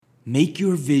Make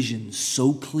your vision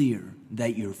so clear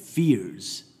that your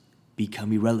fears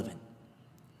become irrelevant.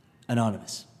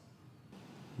 Anonymous.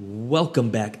 Welcome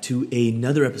back to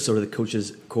another episode of the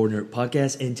Coach's Corner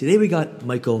podcast. And today we got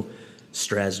Michael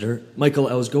Strasner. Michael,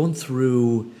 I was going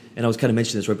through, and I was kind of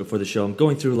mentioning this right before the show, I'm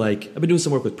going through I've been doing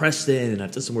some work with Preston, and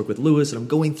I've done some work with Lewis, and I'm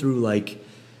going through I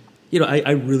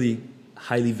really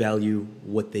highly value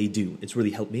what they do. It's really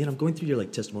helped me. And I'm going through your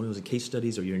testimonials and case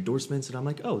studies or your endorsements, and I'm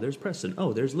like, oh, there's Preston.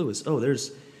 Oh, there's Lewis. Oh,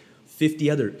 there's 50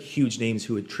 other huge names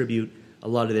who attribute a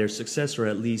lot of their success or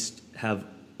at least have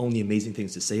only amazing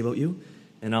things to say about you.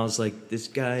 And I was like, this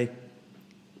guy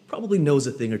probably knows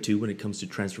a thing or two when it comes to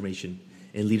transformation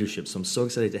and leadership. So I'm so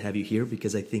excited to have you here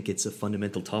because I think it's a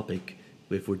fundamental topic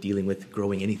if we're dealing with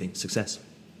growing anything, success.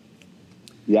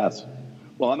 Yes.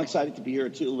 Well, I'm excited to be here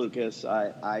too, Lucas.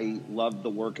 I love the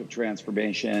work of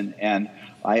transformation, and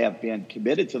I have been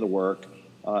committed to the work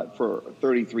for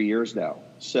 33 years now.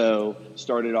 So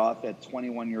started off at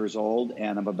 21 years old,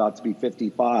 and I'm about to be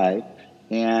 55,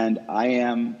 and I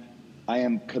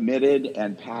am committed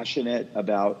and passionate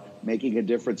about making a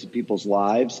difference in people's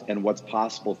lives and what's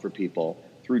possible for people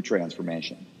through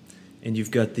transformation. And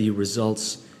you've got the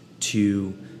results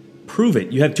to prove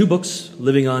it. You have two books,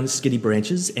 Living on Skinny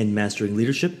Branches and Mastering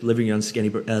Leadership. Living on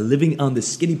the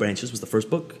Skinny Branches was the first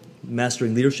book.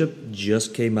 Mastering Leadership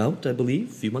just came out, I believe,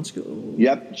 a few months ago.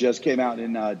 Yep, just came out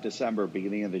in December,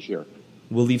 beginning of this year.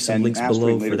 We'll leave some links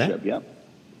below for that. Yep.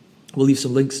 We'll leave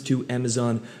some links to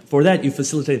Amazon for that. You've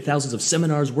facilitated thousands of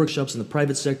seminars, workshops in the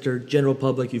private sector, general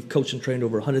public. You've coached and trained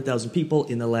over 100,000 people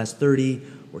in the last 30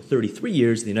 or 33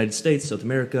 years in the United States, South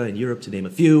America, and Europe, to name a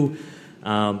few.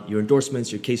 Your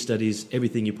endorsements, your case studies,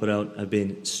 everything you put out, I've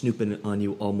been snooping on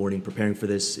you all morning preparing for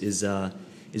this, is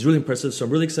really impressive. So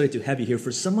I'm really excited to have you here.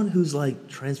 For someone who's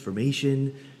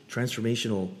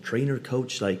transformational trainer,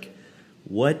 coach,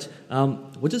 what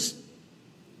does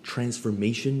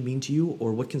transformation mean to you,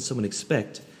 or what can someone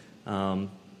expect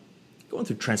going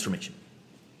through transformation?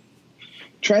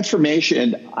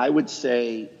 Transformation, I would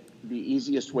say the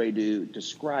easiest way to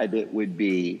describe it would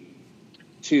be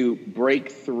to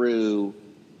break through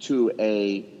to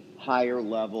a higher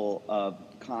level of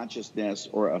consciousness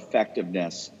or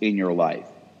effectiveness in your life.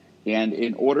 And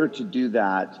in order to do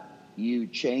that, you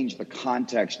change the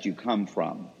context you come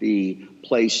from, the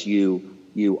place you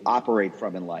operate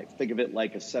from in life. Think of it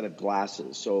like a set of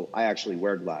glasses. So I actually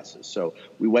wear glasses. So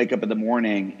we wake up in the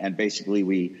morning and basically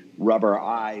we rub our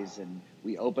eyes and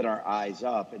we open our eyes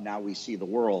up, and now we see the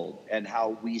world. And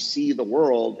how we see the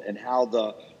world and how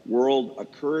the world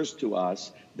occurs to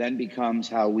us then becomes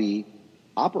how we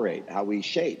operate, how we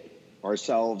shape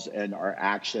ourselves and our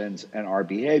actions and our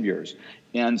behaviors.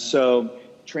 And so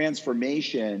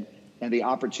transformation and the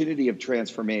opportunity of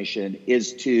transformation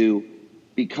is to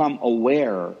become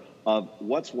aware of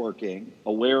what's working,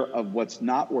 aware of what's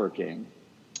not working,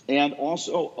 and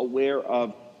also aware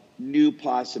of new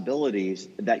possibilities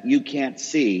that you can't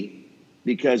see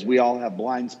because we all have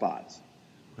blind spots.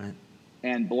 Right.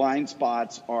 And blind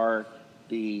spots are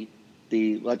the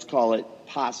let's call it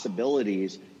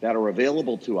possibilities that are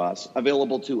available to us,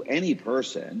 available to any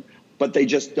person, but they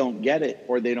just don't get it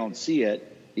or they don't see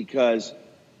it because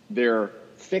they're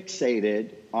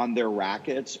fixated on their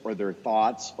rackets or their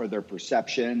thoughts or their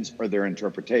perceptions or their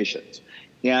interpretations.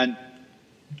 And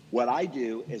what I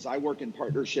do is I work in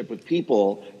partnership with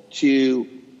people to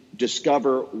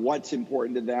discover what's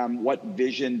important to them, what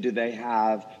vision do they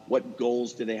have, what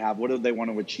goals do they have, what do they want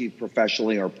to achieve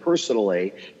professionally or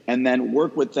personally, and then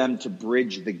work with them to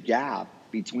bridge the gap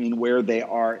between where they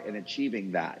are and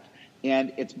achieving that.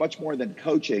 And it's much more than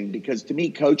coaching, because to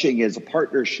me, coaching is a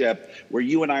partnership where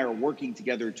you and I are working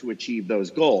together to achieve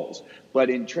those goals. But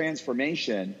in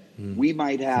transformation, we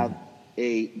might have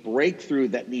a breakthrough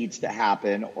that needs to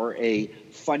happen or a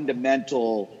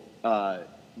fundamental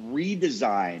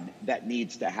redesign that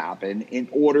needs to happen in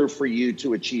order for you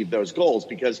to achieve those goals.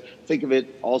 Because think of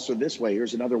it also this way.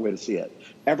 Here's another way to see it.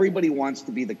 Everybody wants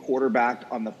to be the quarterback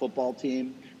on the football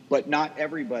team, but not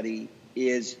everybody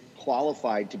is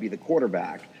qualified to be the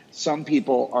quarterback. Some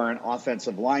people are an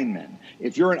offensive lineman.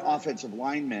 If you're an offensive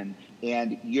lineman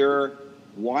and you're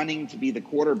wanting to be the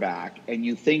quarterback and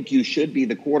you think you should be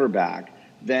the quarterback,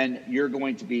 then you're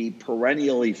going to be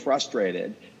perennially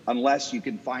frustrated unless you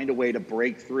can find a way to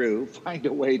break through, find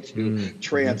a way to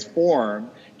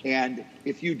transform. And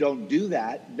if you don't do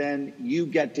that, then you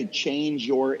get to change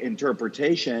your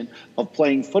interpretation of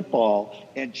playing football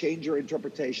and change your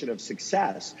interpretation of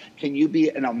success. Can you be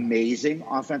an amazing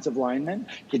offensive lineman?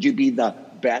 Could you be the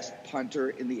best punter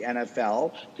in the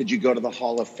NFL? Could you go to the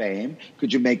Hall of Fame?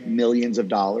 Could you make millions of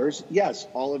dollars? Yes,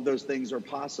 all of those things are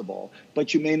possible,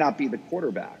 but you may not be the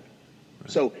quarterback.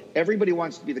 So everybody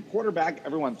wants to be the quarterback.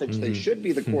 Everyone thinks they should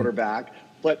be the quarterback.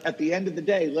 But at the end of the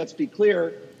day, let's be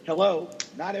clear. Hello,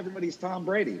 not everybody's Tom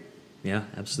Brady. Yeah,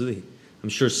 absolutely. I'm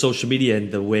sure social media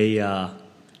and the way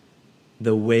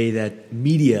that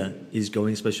media is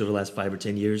going, especially over the last 5 or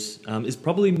 10 years, is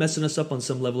probably messing us up on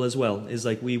some level as well. Is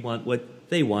like we want what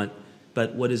they want,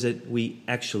 but what is it we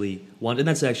actually want? And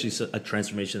that's actually a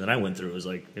transformation that I went through. It was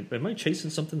like, am I chasing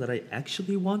something that I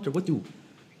actually want, or what do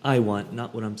I want,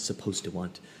 not what I'm supposed to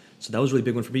want? So that was a really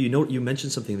big one for me. You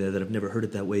mentioned something there that I've never heard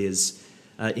it that way, is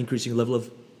increasing a level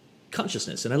of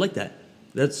consciousness, and I like that.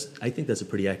 I think that's a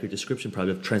pretty accurate description,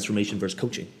 probably, of transformation versus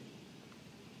coaching.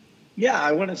 Yeah,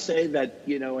 I want to say that,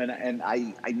 and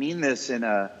I mean this in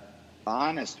a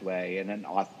honest way, in an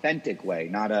authentic way,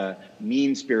 not a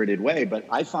mean-spirited way, but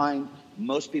I find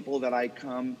most people that I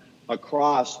come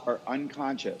across are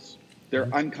unconscious.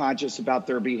 They're unconscious about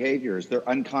their behaviors. They're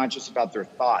unconscious about their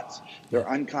thoughts. They're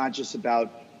unconscious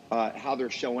about how they're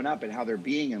showing up and how they're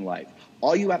being in life.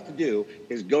 All you have to do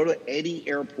is go to any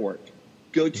airport,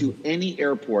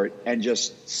 and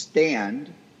just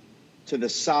stand to the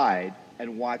side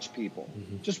and watch people.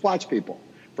 Just watch people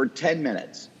for 10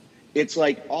 minutes. It's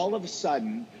like all of a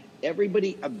sudden,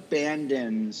 everybody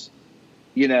abandons,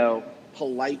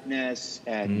 politeness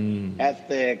and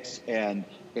ethics and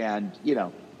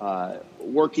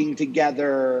working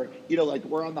together. Like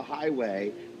we're on the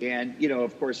highway, and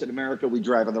of course in America we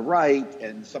drive on the right,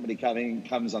 and somebody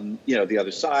comes on the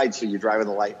other side, so you drive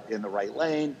in the right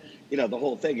lane. The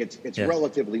whole thing, it's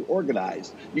relatively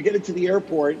organized. You get into the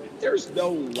airport, there's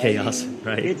no lane. Chaos,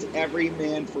 right? It's every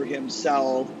man for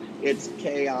himself. It's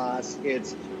chaos.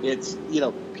 It's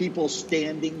people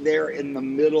standing there in the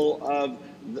middle of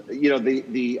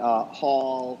the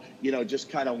hall, just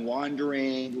kind of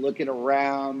wandering, looking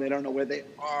around. They don't know where they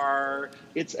are.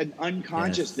 It's an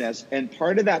unconsciousness. And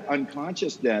part of that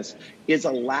unconsciousness is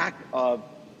a lack of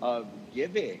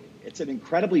giving. It's an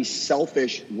incredibly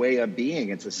selfish way of being.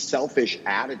 It's a selfish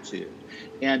attitude.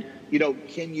 And,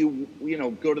 can you,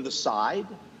 go to the side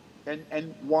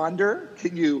and wander?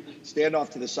 Can you stand off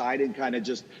to the side and kind of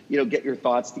just, get your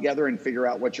thoughts together and figure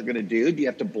out what you're going to do? Do you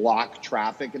have to block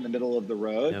traffic in the middle of the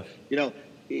road? Yeah.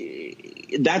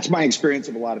 That's my experience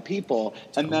of a lot of people.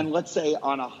 And then let's say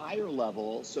on a higher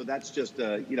level, so that's just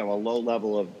a low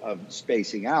level of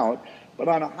spacing out. But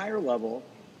on a higher level,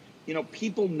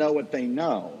 people know what they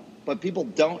know, but people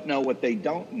don't know what they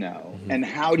don't know. And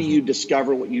how do you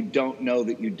discover what you don't know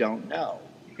that you don't know?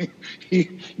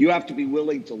 You have to be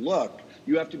willing to look.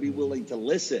 You have to be willing to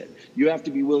listen. You have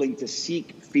to be willing to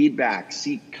seek feedback,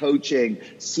 seek coaching,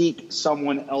 seek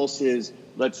someone else's,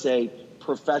 let's say,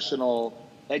 professional,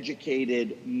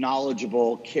 educated,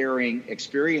 knowledgeable, caring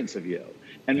experience of you.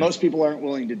 And most people aren't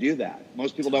willing to do that.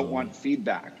 Most people don't want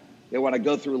feedback. They want to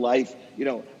go through life,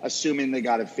 assuming they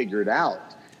got it figured out.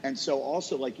 And so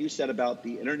also, like you said about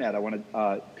the internet, I want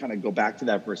to kind of go back to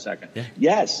that for a second. Yeah.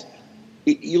 Yes.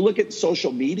 You look at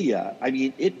social media, I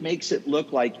mean, it makes it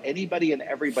look like anybody and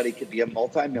everybody could be a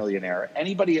multimillionaire.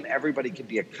 Anybody and everybody could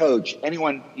be a coach.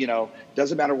 Anyone,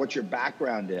 doesn't matter what your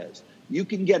background is. You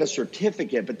can get a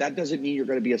certificate, but that doesn't mean you're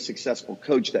going to be a successful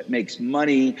coach that makes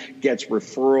money, gets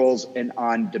referrals, and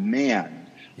on demand.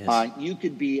 Yes. You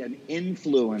could be an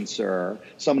influencer,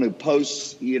 someone who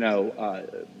posts,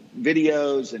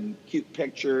 videos and cute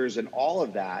pictures and all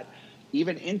of that,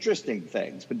 even interesting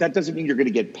things. But that doesn't mean you're going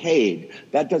to get paid.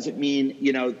 That doesn't mean,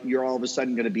 you're all of a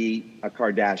sudden going to be a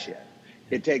Kardashian.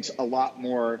 It takes a lot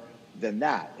more than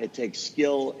that. It takes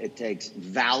skill. It takes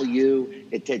value.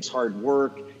 It takes hard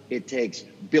work. It takes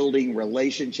building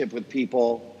relationship with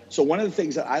people. So one of the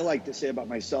things that I like to say about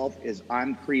myself is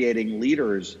I'm creating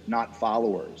leaders, not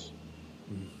followers.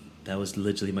 That was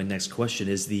literally my next question,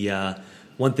 is the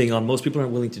one thing on most people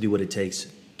aren't willing to do what it takes.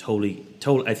 Totally.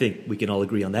 I think we can all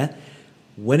agree on that.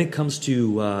 When it comes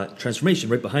to transformation,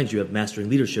 right behind you have mastering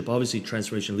leadership. Obviously,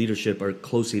 transformation and leadership are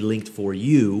closely linked for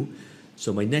you.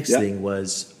 So my next thing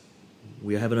was,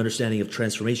 we have an understanding of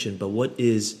transformation, but what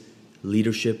is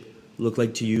leadership look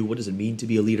like to you? What does it mean to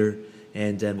be a leader?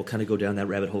 And then we'll kind of go down that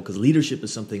rabbit hole, because leadership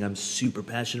is something I'm super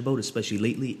passionate about, especially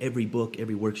lately. Every book,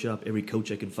 every workshop, every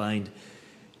coach I can find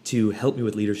to help me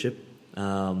with leadership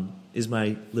is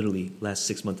my literally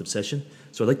last 6-month obsession.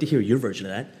 So I'd like to hear your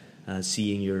version of that,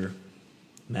 seeing you're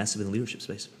massive in the leadership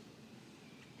space.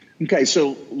 Okay,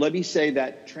 so let me say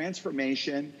that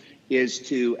transformation is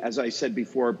to, as I said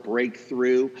before, break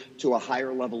through to a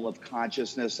higher level of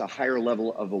consciousness, a higher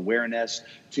level of awareness,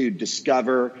 to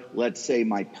discover, let's say,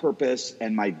 my purpose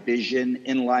and my vision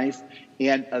in life.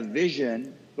 And a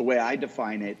vision, the way I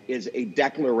define it, is a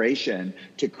declaration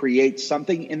to create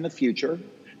something in the future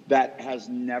that has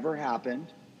never happened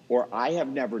or I have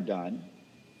never done.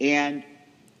 And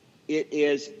it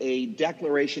is a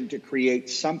declaration to create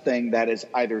something that is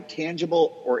either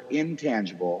tangible or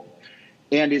intangible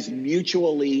and is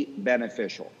mutually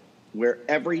beneficial, where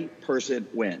every person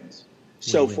wins.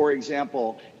 So, for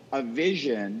example, a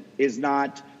vision is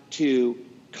not to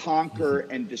conquer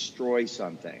and destroy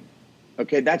something.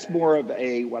 Okay, that's more of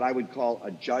what I would call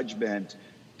a judgment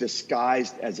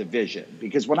disguised as a vision.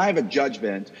 Because when I have a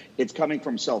judgment, it's coming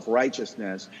from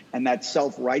self-righteousness, and that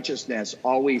self-righteousness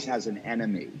always has an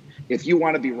enemy. If you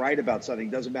want to be right about something,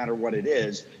 doesn't matter what it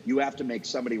is, you have to make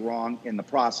somebody wrong in the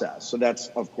process. So that's,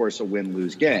 of course, a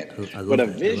win-lose game. But a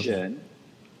vision,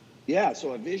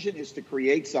 so a vision is to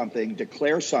create something,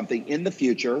 declare something in the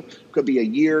future, could be a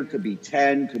year, could be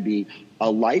 10, could be a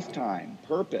lifetime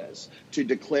purpose, to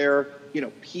declare,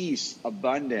 peace,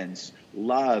 abundance,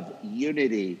 love,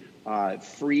 unity,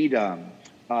 freedom.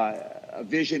 A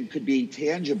vision could be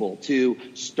tangible, to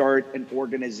start an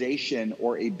organization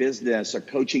or a business, a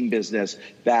coaching business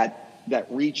that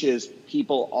reaches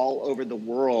people all over the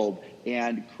world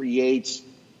and creates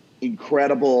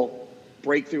incredible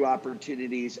breakthrough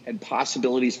opportunities and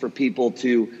possibilities for people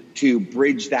to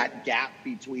bridge that gap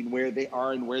between where they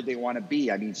are and where they want to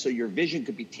be. I mean, so your vision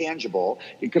could be tangible.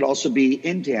 It could also be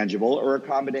intangible, or a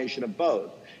combination of both.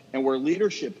 And where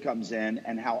leadership comes in,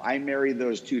 and how I marry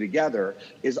those two together,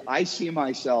 is I see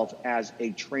myself as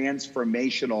a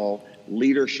transformational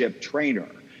leadership trainer.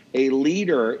 A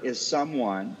leader is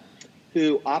someone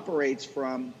who operates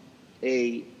from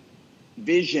a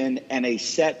vision and a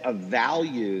set of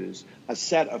values, a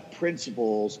set of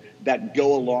principles that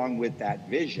go along with that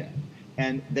vision.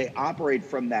 And they operate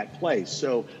from that place.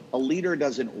 So a leader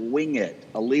doesn't wing it.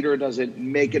 A leader doesn't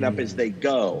make it up as they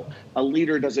go. A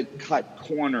leader doesn't cut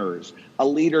corners. A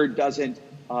leader doesn't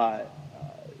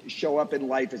show up in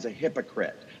life as a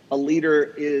hypocrite. A leader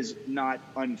is not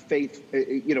unfaithful,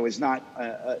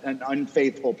 an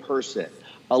unfaithful person.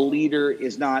 A leader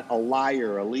is not a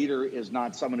liar. A leader is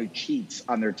not someone who cheats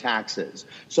on their taxes.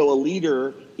 So a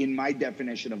leader, in my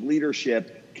definition of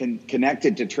leadership,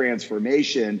 connected to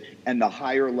transformation and the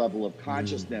higher level of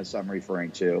consciousness I'm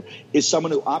referring to, is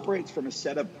someone who operates from a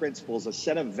set of principles, a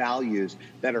set of values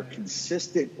that are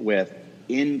consistent with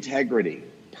integrity,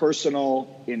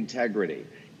 personal integrity,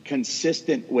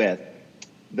 consistent with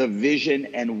the vision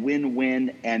and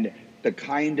win-win and the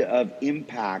kind of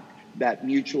impact that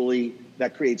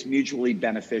creates mutually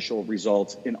beneficial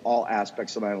results in all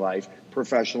aspects of my life,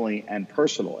 professionally and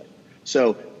personally.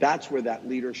 So that's where that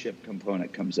leadership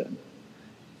component comes in.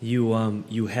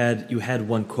 You had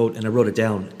one quote, and I wrote it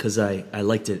down because I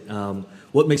liked it.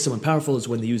 What makes someone powerful is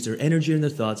when they use their energy and their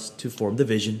thoughts to form the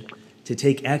vision, to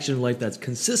take action in life that's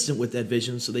consistent with that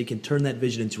vision, so they can turn that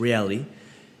vision into reality.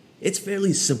 It's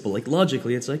fairly simple. Like,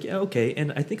 logically, it's like, yeah, okay.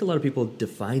 And I think a lot of people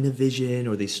define a vision,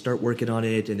 or they start working on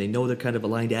it, and they know they're kind of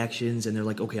aligned actions, and they're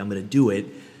like, okay, I'm going to do it.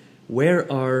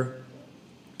 Where are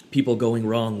people going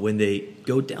wrong when they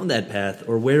go down that path?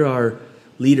 Or where are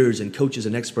leaders and coaches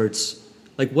and experts,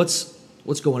 like, what's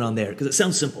going on there? Because it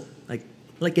sounds simple.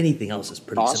 Like anything else is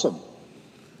pretty awesome. simple.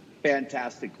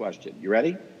 Fantastic question. You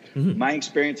ready? Mm-hmm. My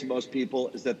experience of most people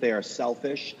is that they are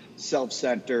selfish,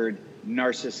 self-centered,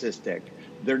 narcissistic.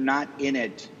 They're not in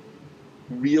it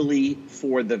really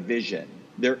for the vision.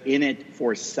 They're in it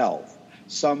for self,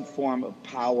 some form of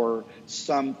power,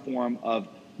 some form of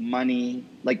money.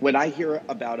 Like when I hear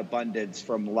about abundance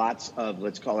from lots of,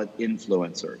 let's call it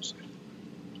influencers,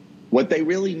 what they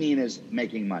really mean is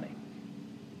making money.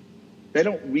 They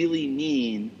don't really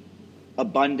mean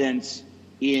abundance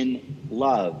in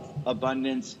love,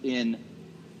 abundance in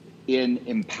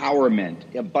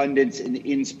empowerment, abundance in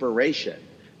inspiration.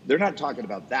 They're not talking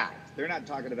about that. They're not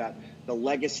talking about the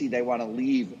legacy they want to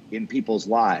leave in people's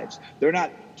lives. They're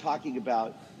not talking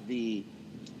about the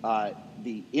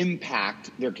impact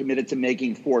they're committed to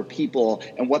making for people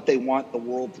and what they want the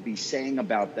world to be saying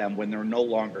about them when they're no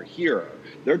longer here.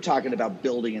 They're talking about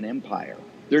building an empire.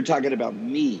 They're talking about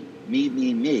me.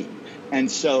 And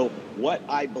so what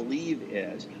I believe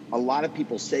is, a lot of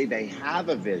people say they have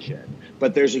a vision,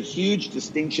 but there's a huge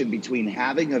distinction between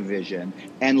having a vision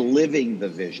and living the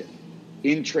vision.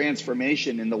 In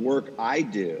transformation, in the work I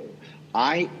do,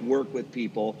 I work with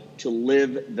people to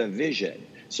live the vision.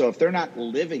 So if they're not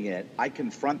living it, I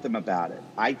confront them about it.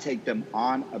 I take them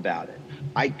on about it.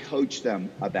 I coach them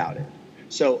about it.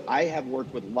 So I have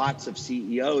worked with lots of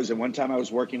CEOs, and one time I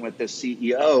was working with this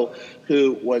CEO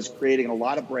who was creating a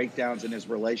lot of breakdowns in his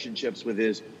relationships with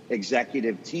his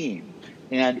executive team.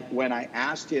 And when I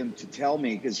asked him to tell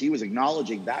me, because he was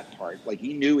acknowledging that part, like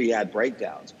he knew he had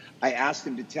breakdowns, I asked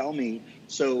him to tell me,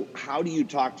 so how do you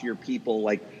talk to your people?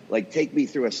 Like like take me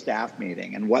through a staff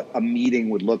meeting and what a meeting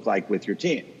would look like with your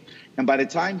team. And by the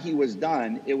time he was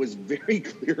done, it was very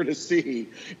clear to see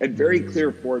and very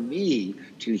clear for me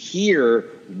to hear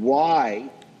why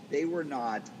they were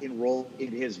not enrolled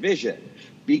in his vision,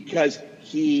 because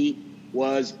he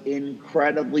was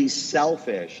incredibly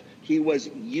selfish. He was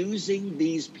using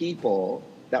these people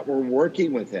that were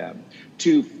working with him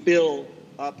to fill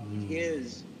up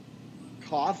his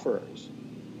coffers.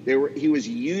 He was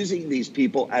using these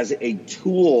people as a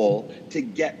tool to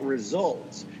get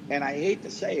results. And I hate to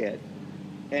say it,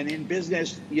 and in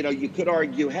business, you could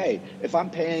argue, hey, if I'm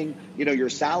paying, your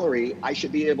salary, I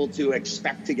should be able to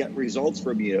expect to get results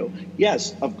from you.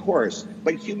 Yes, of course.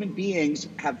 But human beings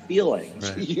have feelings.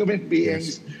 Right. Human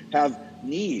beings have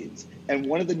needs. And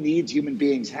one of the needs human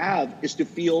beings have is to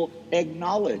feel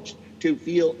acknowledged, to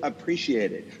feel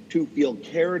appreciated, to feel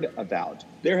cared about.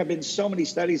 There have been so many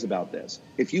studies about this.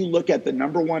 If you look at the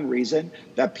number one reason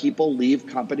that people leave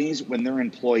companies when they're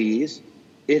employees,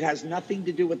 it has nothing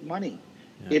to do with money.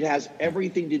 Yeah. It has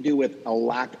everything to do with a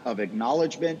lack of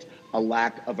acknowledgement, a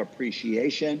lack of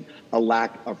appreciation, a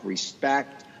lack of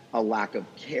respect, a lack of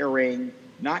caring,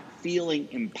 not feeling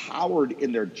empowered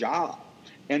in their job.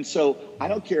 And so I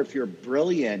don't care if you're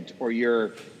brilliant or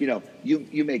you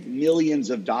make millions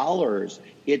of dollars.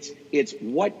 It's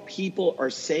what people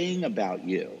are saying about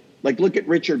you. Like, look at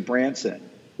Richard Branson.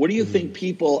 What do you think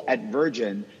people at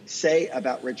Virgin say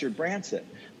about Richard Branson?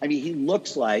 I mean, he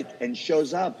looks like and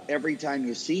shows up every time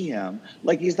you see him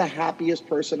like he's the happiest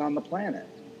person on the planet.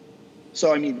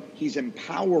 So, I mean, he's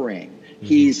empowering.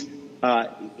 He's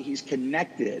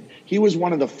connected. He was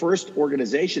one of the first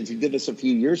organizations, he did this a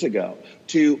few years ago,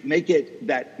 to make it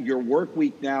that your work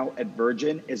week now at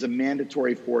Virgin is a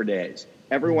mandatory 4 days.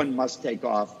 Everyone must take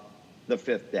off the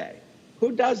 5th day.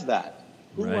 Who does that?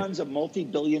 Who runs a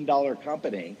multi-billion-dollar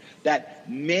company that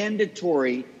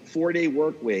mandatory 4-day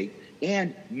work week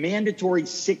and mandatory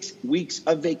 6 weeks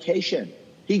of vacation?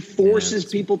 He forces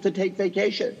people to take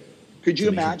vacation. Could you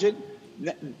imagine?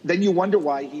 Then you wonder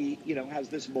why he, has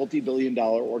this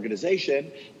multi-billion-dollar organization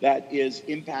that is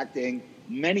impacting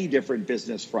many different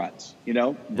business fronts.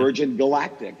 Virgin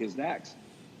Galactic is next.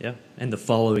 Yeah, and the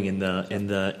following and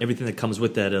the everything that comes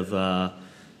with that of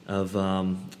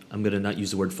I'm going to not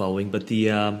use the word following, but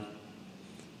the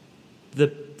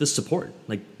support.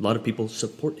 Like, a lot of people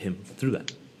support him through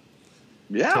that.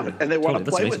 Yeah, totally. And they want to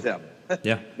play with him.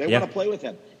 Yeah, they want to play with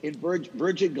him. In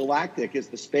Virgin Galactic is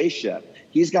the spaceship.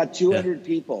 He's got 200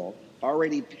 people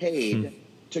already paid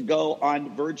to go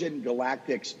on Virgin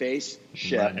Galactic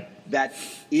spaceship that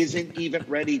isn't even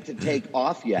ready to take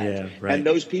off yet. Yeah, right. And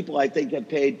those people, I think, have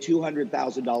paid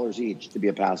 $200,000 each to be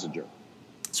a passenger.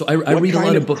 So I read a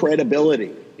lot of books.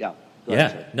 Credibility. Yeah.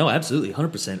 Yeah. No, absolutely,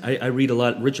 100%. I read a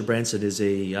lot. Richard Branson is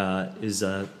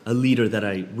a leader that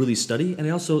I really study, and I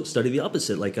also study the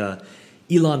opposite, like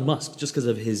Elon Musk, just because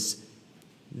of his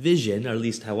vision, or at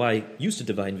least how I used to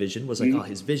define vision, was like,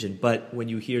 his vision. But when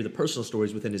you hear the personal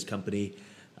stories within his company,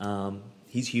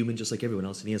 he's human just like everyone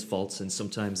else, and he has faults, and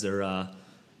sometimes they're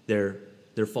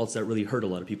faults that really hurt a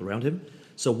lot of people around him.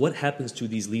 So what happens to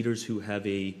these leaders who have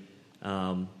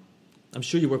I'm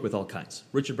sure you work with all kinds.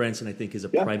 Richard Branson, I think, is a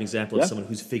prime example of someone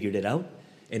who's figured it out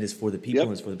and is for the people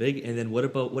and is for the big. And then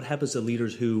what happens to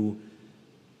leaders who,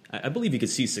 I believe you could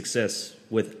see success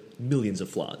with millions of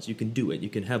flaws. You can do it. You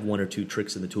can have one or two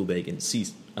tricks in the tool bag and see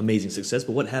amazing success.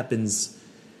 But what happens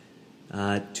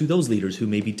to those leaders who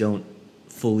maybe don't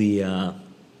fully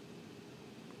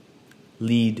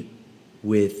lead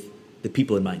with the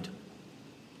people in mind?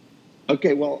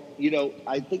 Okay, well,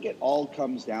 I think it all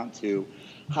comes down to,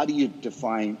 how do you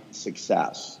define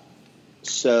success?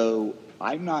 So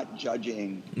I'm not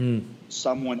judging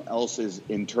someone else's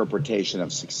interpretation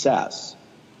of success.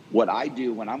 What I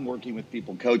do when I'm working with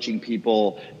people, coaching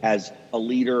people as a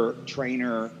leader,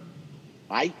 trainer,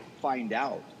 I find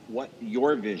out what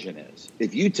your vision is.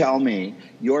 If you tell me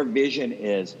your vision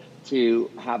is to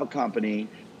have a company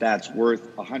that's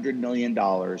worth $100 million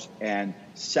and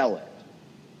sell it,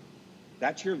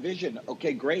 that's your vision.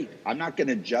 Okay, great. I'm not going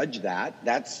to judge that.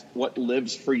 That's what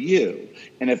lives for you.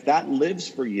 And if that lives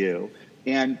for you,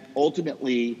 and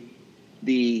ultimately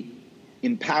the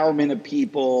empowerment of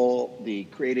people, the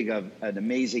creating of an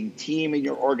amazing team in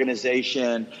your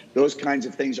organization, those kinds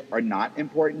of things are not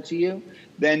important to you,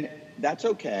 then that's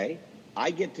okay. I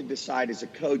get to decide as a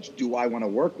coach, do I want to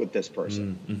work with this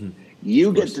person?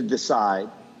 You get to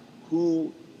decide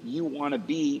who you want to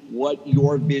be, what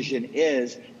your vision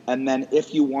is, and then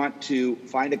if you want to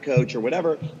find a coach or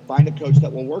whatever, find a coach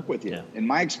that will work with you. Yeah. In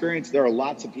my experience, there are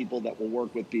lots of people that will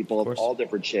work with people of all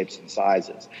different shapes and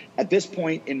sizes. At this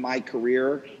point in my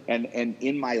career and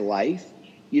in my life,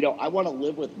 I want to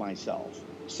live with myself.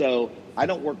 So I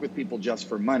don't work with people just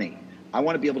for money. I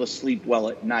want to be able to sleep well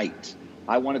at night.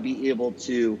 I want to be able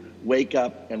to wake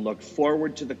up and look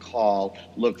forward to the call,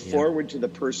 look forward to the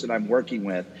person I'm working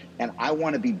with, and I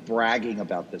want to be bragging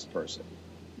about this person,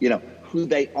 who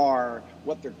they are,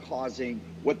 what they're causing,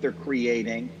 what they're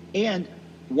creating, and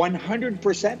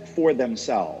 100% for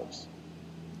themselves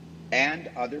and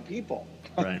other people.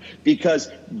 Right. Because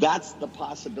that's the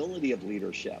possibility of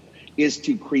leadership, is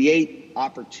to create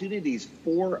opportunities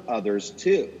for others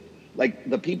too. Like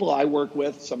the people I work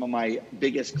with, some of my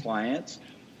biggest clients,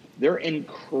 they're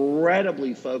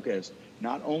incredibly focused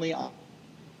not only on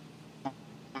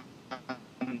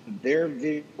their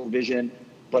vision,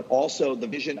 but also the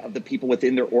vision of the people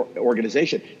within their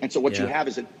organization. And so what you have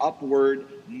is an upward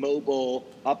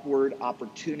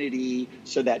opportunity,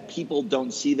 so that people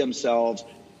don't see themselves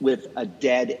with a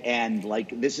dead end,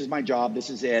 like, this is my job,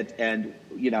 this is it, and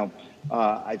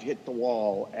I've hit the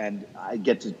wall, and I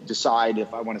get to decide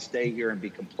if I want to stay here and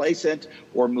be complacent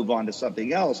or move on to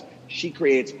something else. She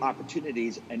creates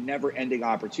opportunities and never-ending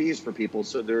opportunities for people,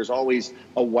 so there's always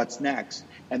a what's next.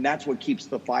 And that's what keeps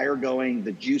the fire going,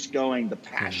 the juice going, the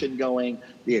passion going,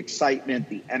 the excitement,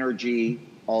 the energy,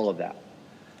 all of that.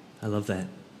 I love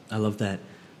that.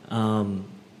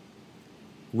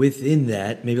 Within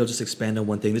that, maybe I'll just expand on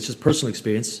one thing. This is personal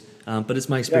experience, but it's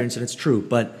my experience and it's true.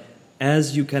 But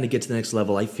as you kind of get to the next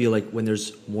level, I feel like when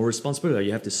there's more responsibility,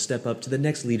 you have to step up to the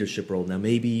next leadership role. Now,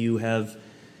 maybe you have,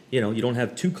 you don't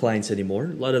have 2 clients anymore.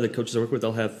 A lot of the coaches I work with,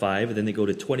 they'll have 5, and then they go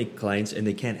to 20 clients, and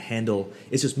they can't handle,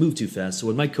 it's just moved too fast. So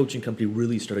when my coaching company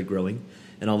really started growing,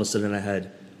 and all of a sudden I had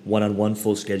one-on-one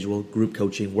full schedule, group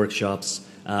coaching, workshops,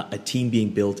 a team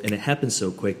being built, and it happened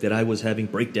so quick that I was having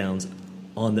breakdowns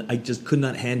I just could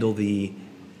not handle the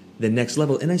next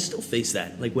level. And I still face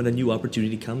that, like when a new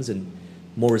opportunity comes and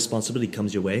more responsibility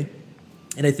comes your way.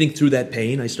 And I think through that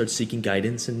pain, I start seeking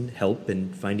guidance and help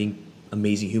and finding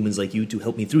amazing humans like you to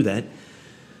help me through that.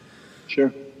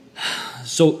 Sure.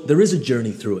 So there is a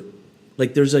journey through it.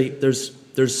 Like there's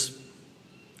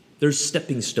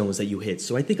stepping stones that you hit.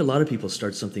 So I think a lot of people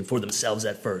start something for themselves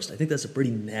at first. I think that's a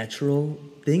pretty natural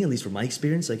thing, at least from my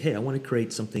experience. Like, hey, I want to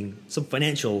create something, some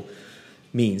financial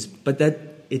means, but that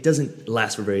it doesn't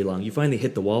last for very long. You finally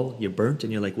hit the wall, you're burnt,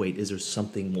 and you're like, wait, is there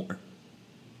something more?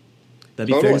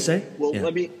 That'd be fair to say? Well,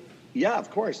 of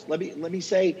course. Let me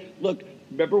say, look,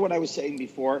 remember what I was saying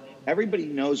before? Everybody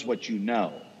knows what you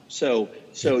know. So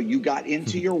you got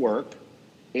into your work,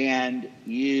 and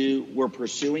you were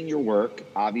pursuing your work.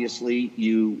 Obviously,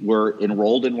 you were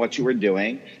enrolled in what you were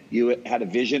doing. You had a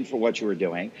vision for what you were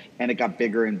doing, and it got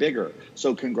bigger and bigger.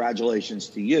 So congratulations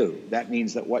to you. That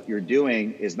means that what you're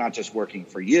doing is not just working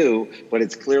for you, but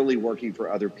it's clearly working for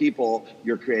other people.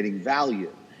 You're creating value.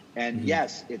 And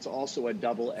yes, it's also a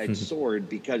double-edged sword,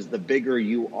 because the bigger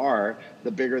you are,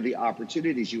 the bigger the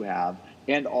opportunities you have,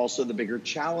 and also the bigger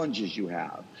challenges you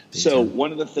have. So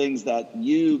one of the things that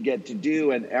you get to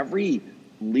do, and every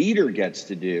leader gets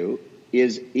to do,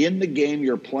 is in the game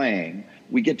you're playing,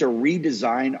 we get to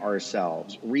redesign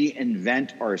ourselves,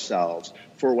 reinvent ourselves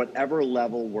for whatever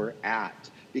level we're at.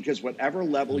 Because whatever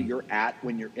level you're at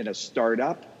when you're in a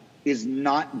startup is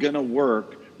not going to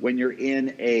work when you're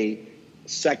in a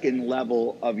second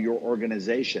level of your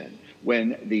organization.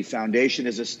 When the foundation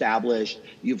is established,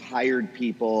 you've hired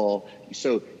people,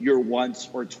 so you're once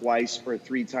or twice or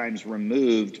 3 times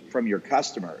removed from your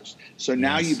customers. So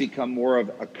now you become more of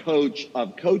a coach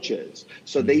of coaches.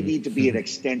 So they need to be an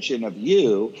extension of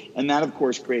you. And that, of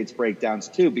course, creates breakdowns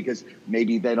too, because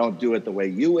maybe they don't do it the way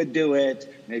you would do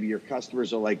it. Maybe your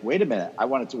customers are like, wait a minute, I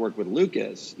wanted to work with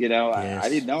Lucas. I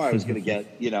didn't know I was going to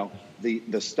get,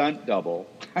 the stunt double.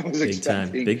 I was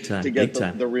expecting to get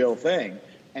the real thing.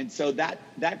 And so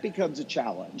that becomes a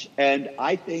challenge. And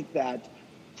I think that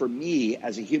for me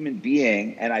as a human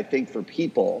being, and I think for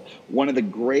people, one of the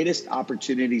greatest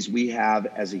opportunities we have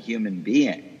as a human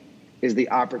being is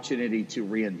the opportunity to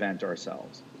reinvent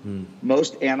ourselves.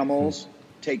 Most animals,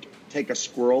 take a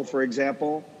squirrel, for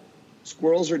example.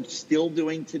 Squirrels are still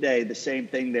doing today the same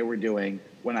thing they were doing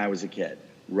when I was a kid.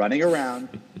 Running around,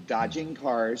 dodging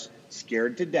cars,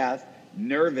 scared to death,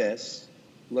 nervous,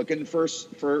 looking for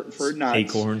nuts,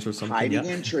 acorns or something, hiding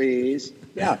in trees.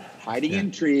 Hiding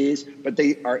in trees, but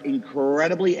they are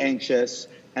incredibly anxious,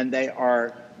 and they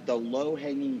are the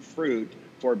low-hanging fruit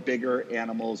for bigger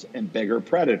animals and bigger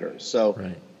predators.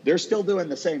 So they're still doing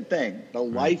the same thing. The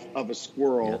life of a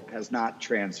squirrel has not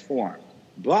transformed.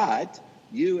 But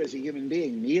you as a human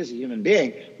being, me as a human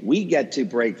being, we get to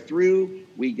break through,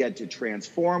 we get to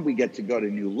transform, we get to go to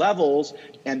new levels,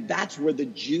 and that's where the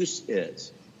juice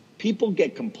is. People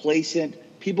get complacent,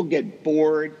 people get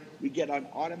bored, We get on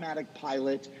automatic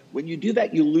pilot. When you do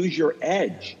that, you lose your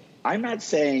edge. I'm not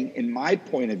saying, in my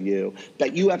point of view,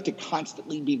 that you have to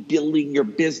constantly be building your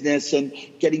business and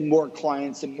getting more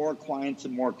clients and more clients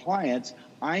and more clients.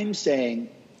 I'm saying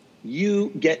you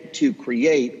get to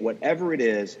create whatever it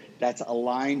is that's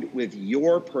aligned with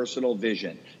your personal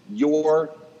vision, your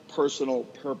personal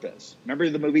purpose. Remember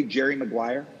the movie Jerry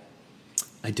Maguire?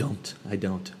 I don't.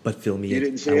 But fill me in. You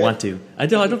didn't see I it? want to. I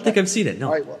don't think I've seen it.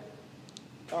 No.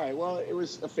 All right, well, it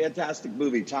was a fantastic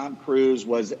movie. Tom Cruise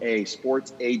was a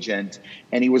sports agent,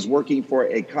 and he was working for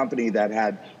a company that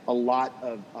had a lot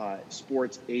of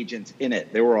sports agents in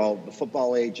it. They were all the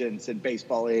football agents and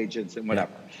baseball agents and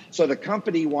whatever. Yeah. So the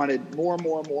company wanted more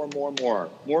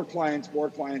clients.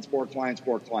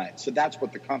 So that's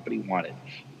what the company wanted.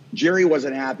 Jerry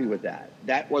wasn't happy with that.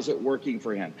 That wasn't working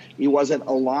for him. He wasn't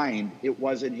aligned. It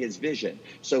wasn't his vision.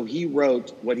 So he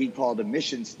wrote what he called a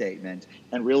mission statement,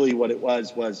 and really what it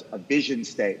was a vision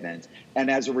statement.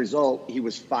 And as a result, he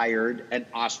was fired and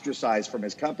ostracized from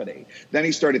his company. Then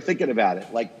he started thinking about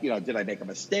it, like, did I make a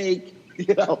mistake?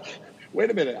 Wait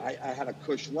a minute, I had a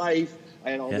cush life.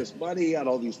 I had all this money, I had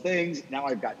all these things. Now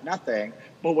I've got nothing.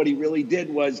 But what he really did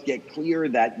was get clear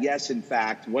that, yes, in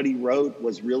fact, what he wrote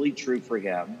was really true for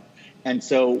him. And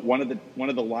so one of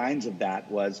the lines of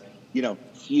that was,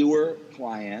 fewer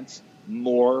clients,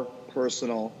 more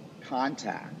personal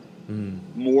contact,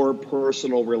 more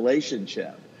personal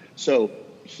relationship. So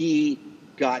he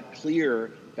got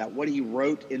clear that what he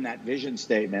wrote in that vision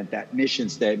statement, that mission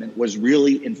statement, was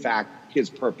really, in fact, his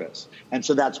purpose. And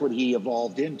so that's what he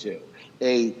evolved into.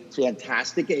 A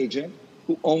fantastic agent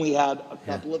who only had a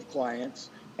couple of clients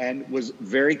and was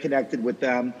very connected with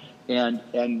them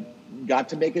and got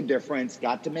to make a difference,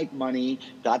 got to make money,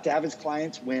 got to have his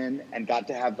clients win, and got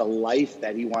to have the life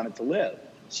that he wanted to live.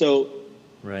 So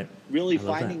really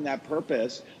finding that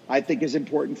purpose, I think, is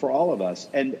important for all of us,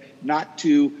 and not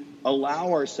to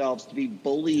allow ourselves to be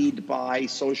bullied by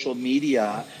social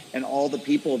media and all the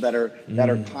people that are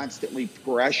constantly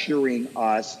pressuring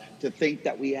us to think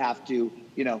that we have to,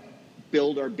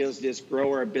 build our business,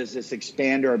 grow our business,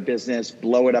 expand our business,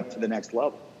 blow it up to the next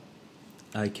level.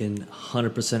 I can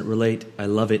 100% relate. I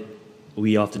love it.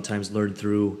 We oftentimes learn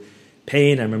through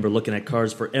pain. I remember looking at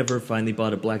cars forever, finally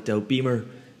bought a blacked out Beamer.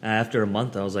 After a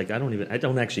month, I was like, I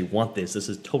don't actually want this. This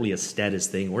is totally a status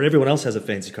thing. Where everyone else has a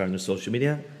fancy car on their social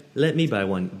media, let me buy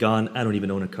one. Gone. I don't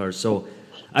even own a car. So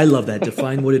I love that.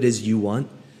 Define what it is you want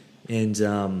and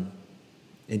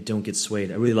don't get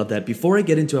swayed. I really love that. Before I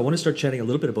get into it, I want to start chatting a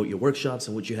little bit about your workshops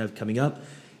and what you have coming up.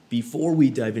 Before we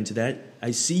dive into that,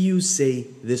 I see you say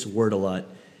this word a lot.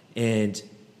 And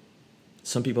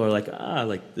some people are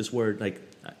like this word, like,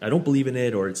 I don't believe in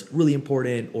it, or it's really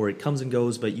important, or it comes and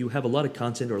goes. But you have a lot of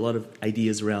content or a lot of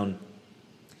ideas around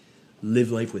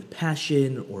live life with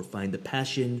passion or find the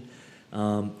passion.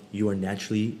 You are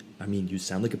naturally, you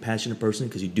sound like a passionate person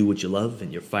because you do what you love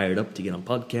and you're fired up to get on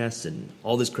podcasts and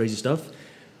all this crazy stuff.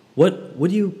 What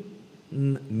do you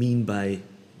mean by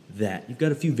that? You've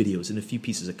got a few videos and a few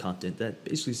pieces of content that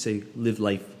basically say live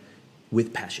life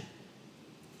with passion.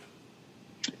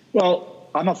 Well,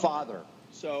 I'm a father,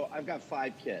 so I've got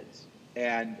 5 kids,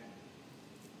 and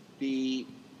the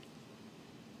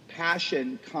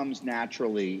passion comes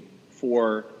naturally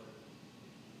for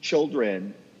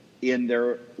children in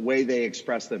their way they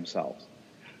express themselves.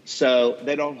 So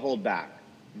they don't hold back.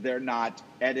 They're not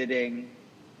editing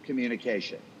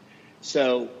communication.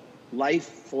 So life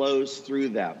flows through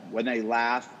them. When they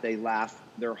laugh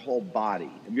their whole body.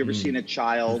 Have you ever seen a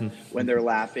child when they're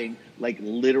laughing, like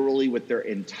literally with their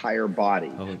entire body?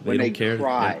 When they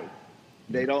cry,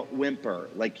 they don't whimper.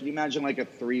 Like, can you imagine like a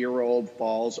 3-year-old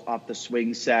falls off the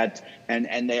swing set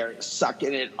and they're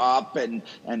sucking it up and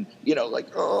I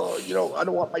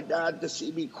don't want my dad to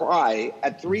see me cry.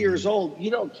 At 3 years old,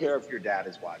 you don't care if your dad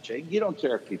is watching. You don't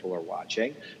care if people are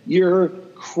watching. You're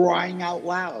crying out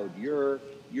loud. You're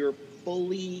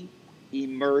fully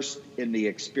immersed in the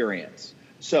experience.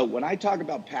 So when I talk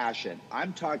about passion,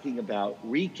 I'm talking about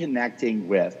reconnecting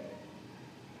with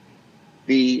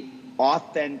the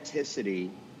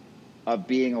authenticity of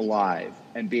being alive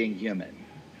and being human.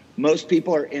 Most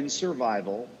people are in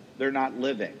survival. They're not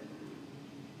living.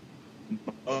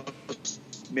 Most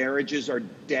marriages are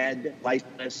dead,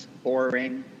 lifeless,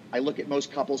 boring. I look at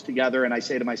most couples together and I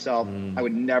say to myself, I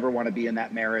would never want to be in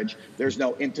that marriage. There's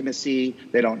no intimacy.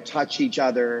 They don't touch each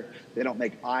other. They don't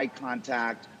make eye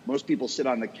contact. Most people sit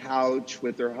on the couch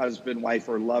with their husband, wife,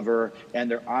 or lover, and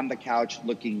they're on the couch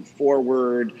looking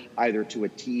forward either to a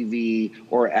TV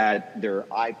or at their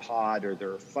iPod or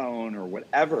their phone or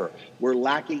whatever. We're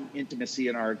lacking intimacy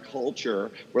in our culture.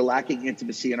 We're lacking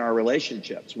intimacy in our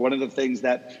relationships. One of the things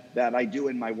that I do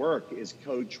in my work is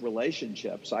coach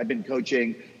relationships. I've been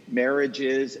coaching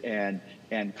marriages and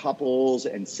couples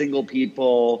and single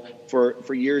people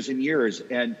for years and years.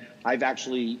 And I've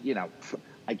actually,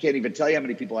 I can't even tell you how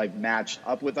many people I've matched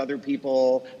up with other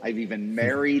people. I've even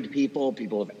married people.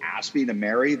 People have asked me to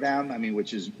marry them,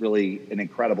 which is really an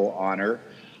incredible honor.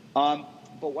 But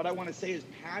what I want to say is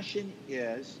passion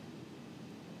is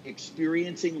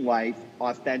experiencing life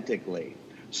authentically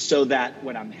so that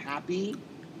when I'm happy,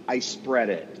 I spread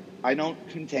it. I don't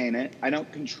contain it. I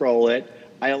don't control it.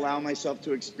 I allow myself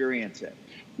to experience it.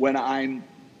 When I'm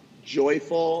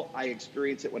joyful, I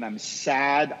experience it. When I'm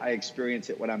sad, I experience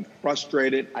it. When I'm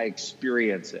frustrated, I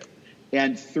experience it.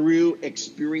 And through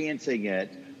experiencing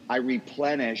it, I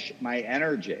replenish my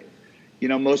energy.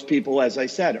 Most people, as I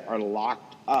said, are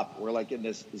locked up. We're like in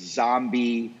this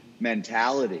zombie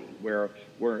mentality where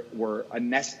we're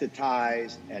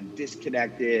anesthetized and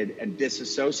disconnected and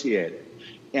disassociated.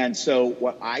 And so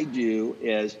what I do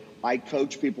is I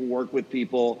coach people, work with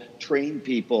people, train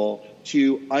people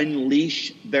to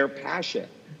unleash their passion,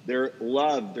 their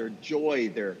love, their joy,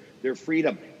 their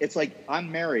freedom. It's like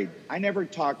I'm married. I never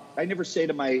say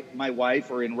to my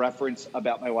wife or in reference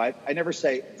about my wife, I never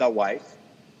say the wife.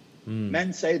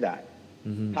 Men say that.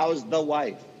 Mm-hmm. How's the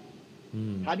wife?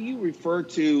 How do you refer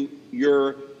to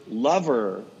your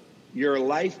lover, your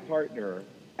life partner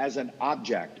as an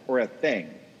object or a thing?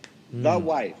 The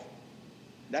wife.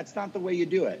 That's not the way you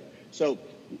do it. So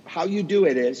how you do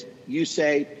it is you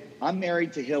say, I'm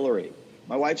married to Hillary.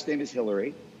 My wife's name is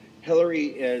Hillary. Hillary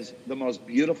is the most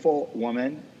beautiful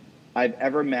woman I've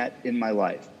ever met in my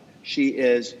life. She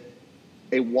is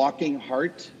a walking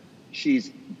heart. She's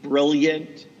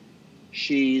brilliant.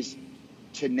 She's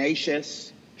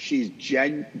tenacious. She's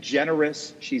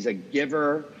generous. She's a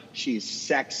giver. She's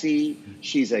sexy.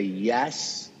 She's a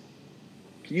yes.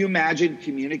 Can you imagine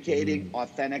communicating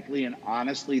authentically and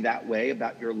honestly that way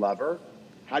about your lover?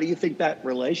 How do you think that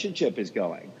relationship is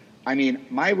going?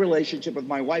 My relationship with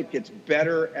my wife gets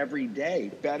better every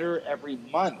day, better every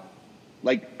month.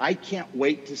 Like, I can't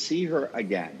wait to see her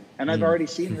again. And I've already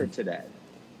seen her today.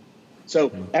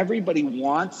 So everybody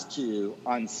wants to,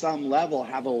 on some level,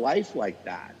 have a life like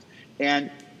that.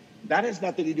 And that has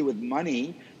nothing to do with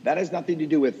money. That has nothing to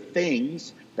do with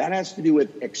things. That has to do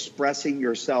with expressing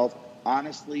yourself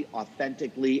honestly,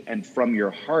 authentically, and from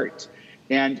your heart.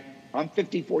 And I'm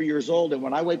 54 years old, and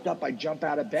when I wake up, I jump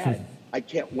out of bed. I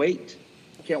can't wait.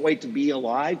 Can't wait to be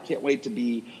alive. Can't wait to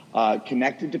be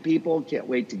connected to people. Can't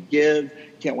wait to give.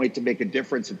 Can't wait to make a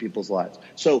difference in people's lives.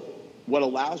 So what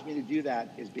allows me to do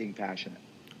that is being passionate.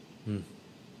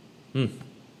 I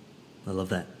love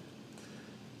that.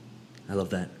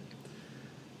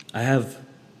 I have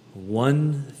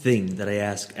one thing that I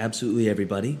ask absolutely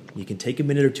everybody. You can take a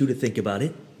minute or two to think about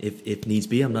it if needs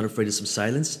be. I'm not afraid of some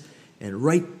silence. And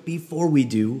right before we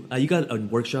do, you got a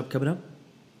workshop coming up?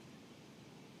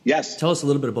 Yes. Tell us a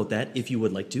little bit about that if you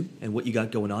would like to, and what you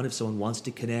got going on if someone wants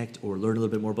to connect or learn a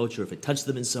little bit more about you, or if it touched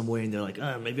them in some way and they're like,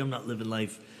 maybe I'm not living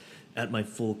life at my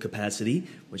full capacity,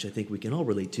 which I think we can all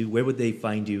relate to. Where would they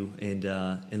find you and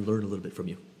learn a little bit from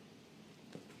you?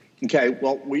 Okay,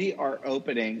 well, we are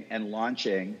opening and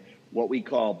launching what we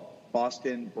call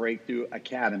Boston Breakthrough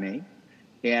Academy.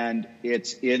 And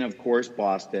it's in, of course,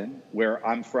 Boston, where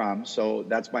I'm from. So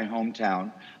that's my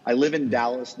hometown. I live in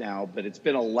Dallas now, but it's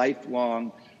been a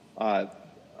lifelong,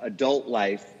 adult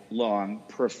lifelong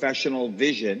professional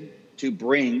vision to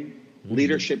bring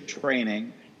leadership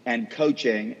training and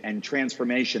coaching and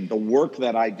transformation. The work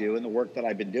that I do and the work that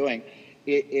I've been doing,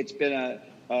 it's been a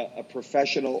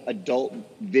professional adult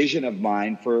vision of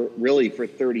mine for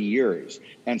 30 years.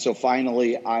 And so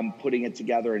finally, I'm putting it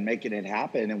together and making it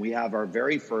happen. And we have our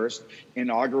very first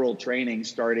inaugural training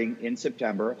starting in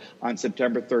September, on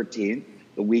September 13th,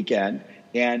 the weekend.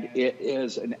 And it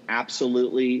is an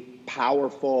absolutely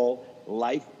powerful,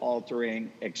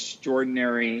 life-altering,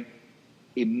 extraordinary,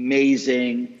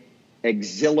 amazing,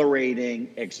 exhilarating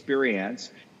experience.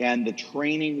 And the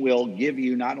training will give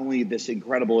you not only this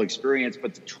incredible experience,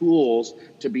 but the tools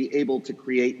to be able to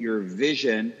create your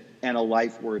vision and a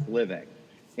life worth living.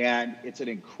 And it's an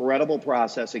incredible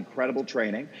process, incredible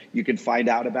training. You can find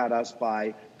out about us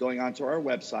by going onto our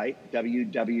website,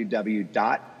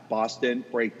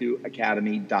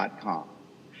 www.bostonbreakthroughacademy.com.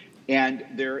 And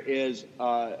there is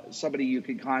somebody you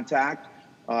can contact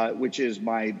which is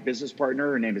my business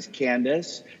partner. Her name is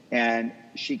Candace, and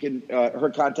she can. Her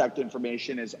contact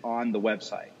information is on the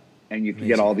website, and you can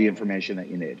get all the information that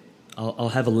you need. I'll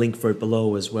have a link for it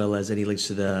below, as well as any links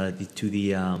to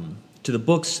the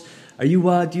books. Are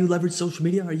you do you leverage social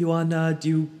media? Are you on? Do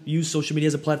you use social media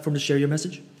as a platform to share your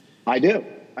message? I do.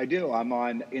 I'm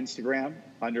on Instagram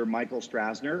under Michael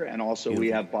Strasner, and also Beautiful.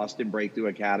 we have Boston Breakthrough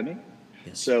Academy.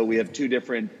 Yes. So we have two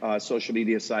different social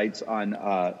media sites on.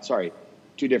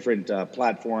 Two different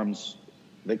platforms.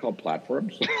 Are they called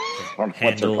platforms?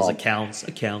 Handles, accounts.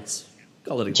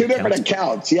 Call it two different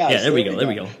accounts. Yes. Yeah, there we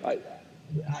go.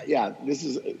 This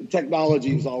is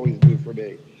technology is always new for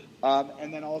me.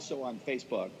 And then also on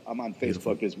Facebook. I'm on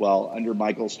Facebook as well under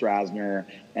Michael Strasner,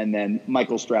 and then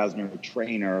Michael Strasner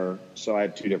Trainer. So I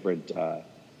have two different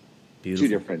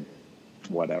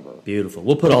whatever. Beautiful.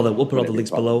 We'll put all the links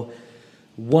below.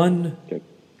 One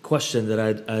question that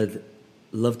I'd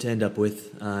love to end up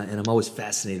with, and I'm always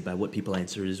fascinated by what people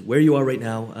answer, is where you are right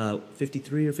now.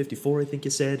 53 or 54, I think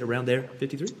you said, around there.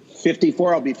 53?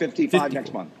 54. I'll be 55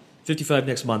 next month. 55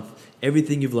 next month.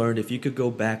 Everything you've learned, if you could go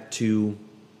back to,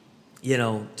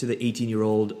 to the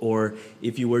 18-year-old, or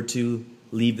if you were to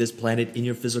leave this planet in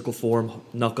your physical form,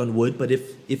 knock on wood, but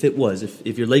if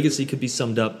your legacy could be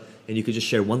summed up and you could just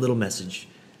share one little message,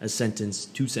 a sentence,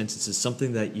 two sentences,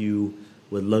 something that you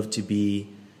would love to be,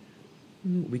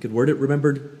 we could word it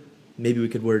remembered, maybe we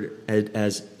could word it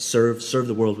as serve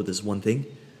the world with this one thing.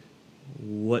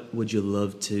 What would you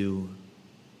love to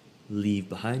leave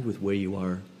behind with where you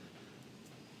are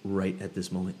right at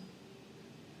this moment?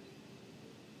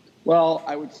 Well,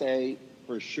 I would say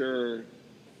for sure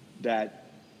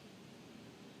that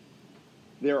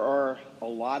there are a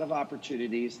lot of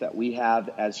opportunities that we have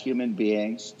as human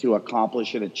beings to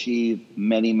accomplish and achieve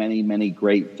many, many, many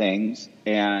great things.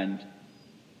 And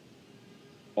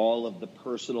all of the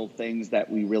personal things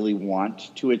that we really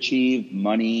want to achieve,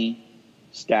 money,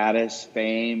 status,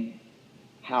 fame,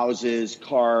 houses,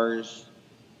 cars,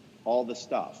 all the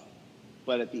stuff.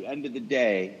 But at the end of the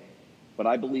day, what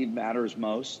I believe matters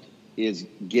most is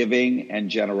giving and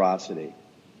generosity.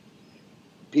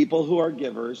 People who are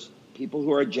givers, people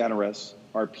who are generous,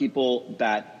 are people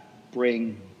that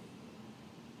bring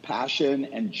passion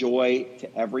and joy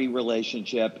to every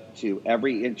relationship, to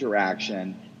every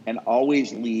interaction, and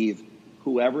always leave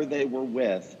whoever they were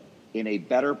with in a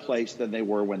better place than they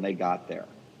were when they got there.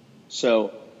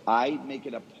 So I make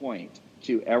it a point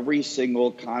to every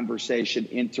single conversation,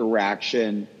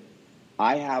 interaction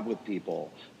I have with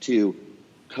people to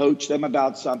coach them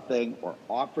about something, or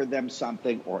offer them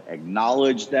something, or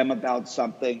acknowledge them about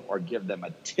something, or give them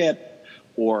a tip,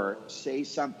 or say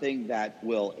something that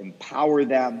will empower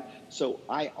them. So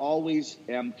I always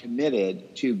am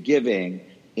committed to giving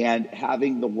and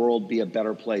having the world be a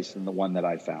better place than the one that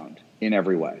I found in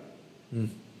every way.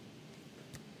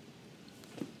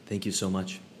 Thank you so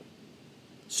much.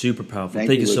 Super powerful.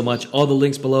 Thank you so much. All the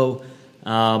links below.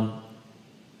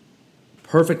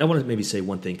 Perfect. I want to maybe say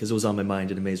one thing because it was on my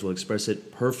mind and I may as well express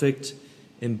it. Perfect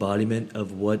embodiment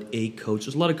of what a coach.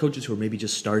 There's a lot of coaches who are maybe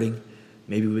just starting.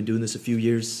 Maybe we've been doing this a few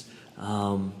years.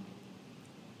 And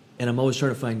I'm always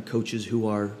trying to find coaches who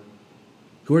are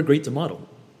great to model.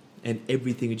 And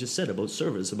everything you just said about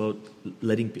service, about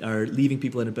leaving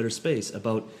people in a better space,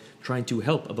 about trying to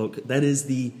help, that is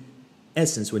the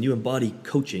essence. When you embody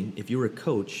coaching, if you're a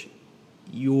coach,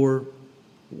 your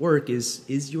work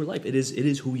is your life. It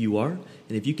is who you are.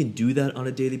 And if you can do that on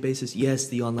a daily basis, yes,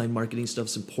 the online marketing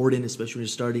stuff's important, especially when you're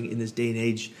starting in this day and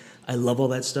age. I love all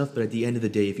that stuff, but at the end of the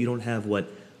day, if you don't have what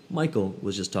Michael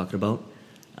was just talking about,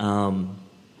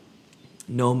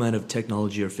 no amount of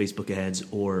technology or Facebook ads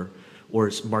or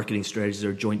marketing strategies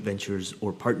or joint ventures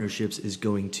or partnerships is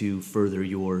going to further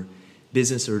your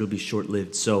business, or it'll be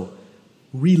short-lived. So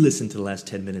re-listen to the last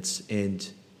 10 minutes and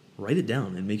write it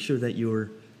down and make sure that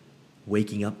you're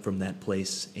waking up from that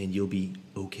place, and you'll be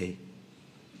okay.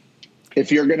 If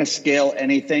you're going to scale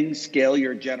anything, scale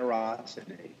your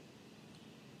generosity.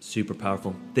 Super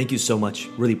powerful. Thank you so much.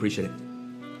 Really appreciate it.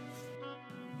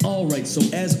 All right, so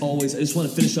as always, I just want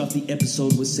to finish off the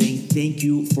episode with saying thank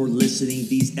you for listening.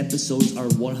 These episodes are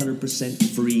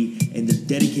 100% free, and they're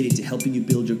dedicated to helping you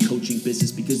build your coaching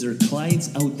business, because there are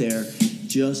clients out there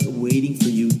just waiting for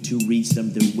you to reach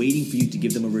them. They're waiting for you to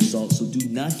give them a result. So do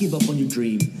not give up on your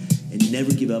dream and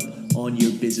never give up on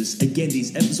your business. Again,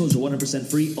 these episodes are 100%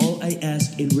 free. All I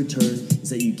ask in return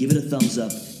is that you give it a thumbs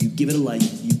up, you give it a like,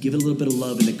 you give it a little bit of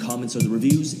love in the comments or the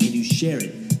reviews, and you share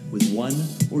it with one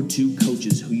or two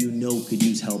coaches who you know could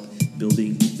use help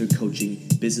building their coaching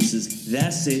businesses.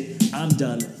 That's it. I'm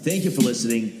done. Thank you for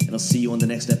listening, and I'll see you on the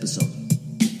next episode.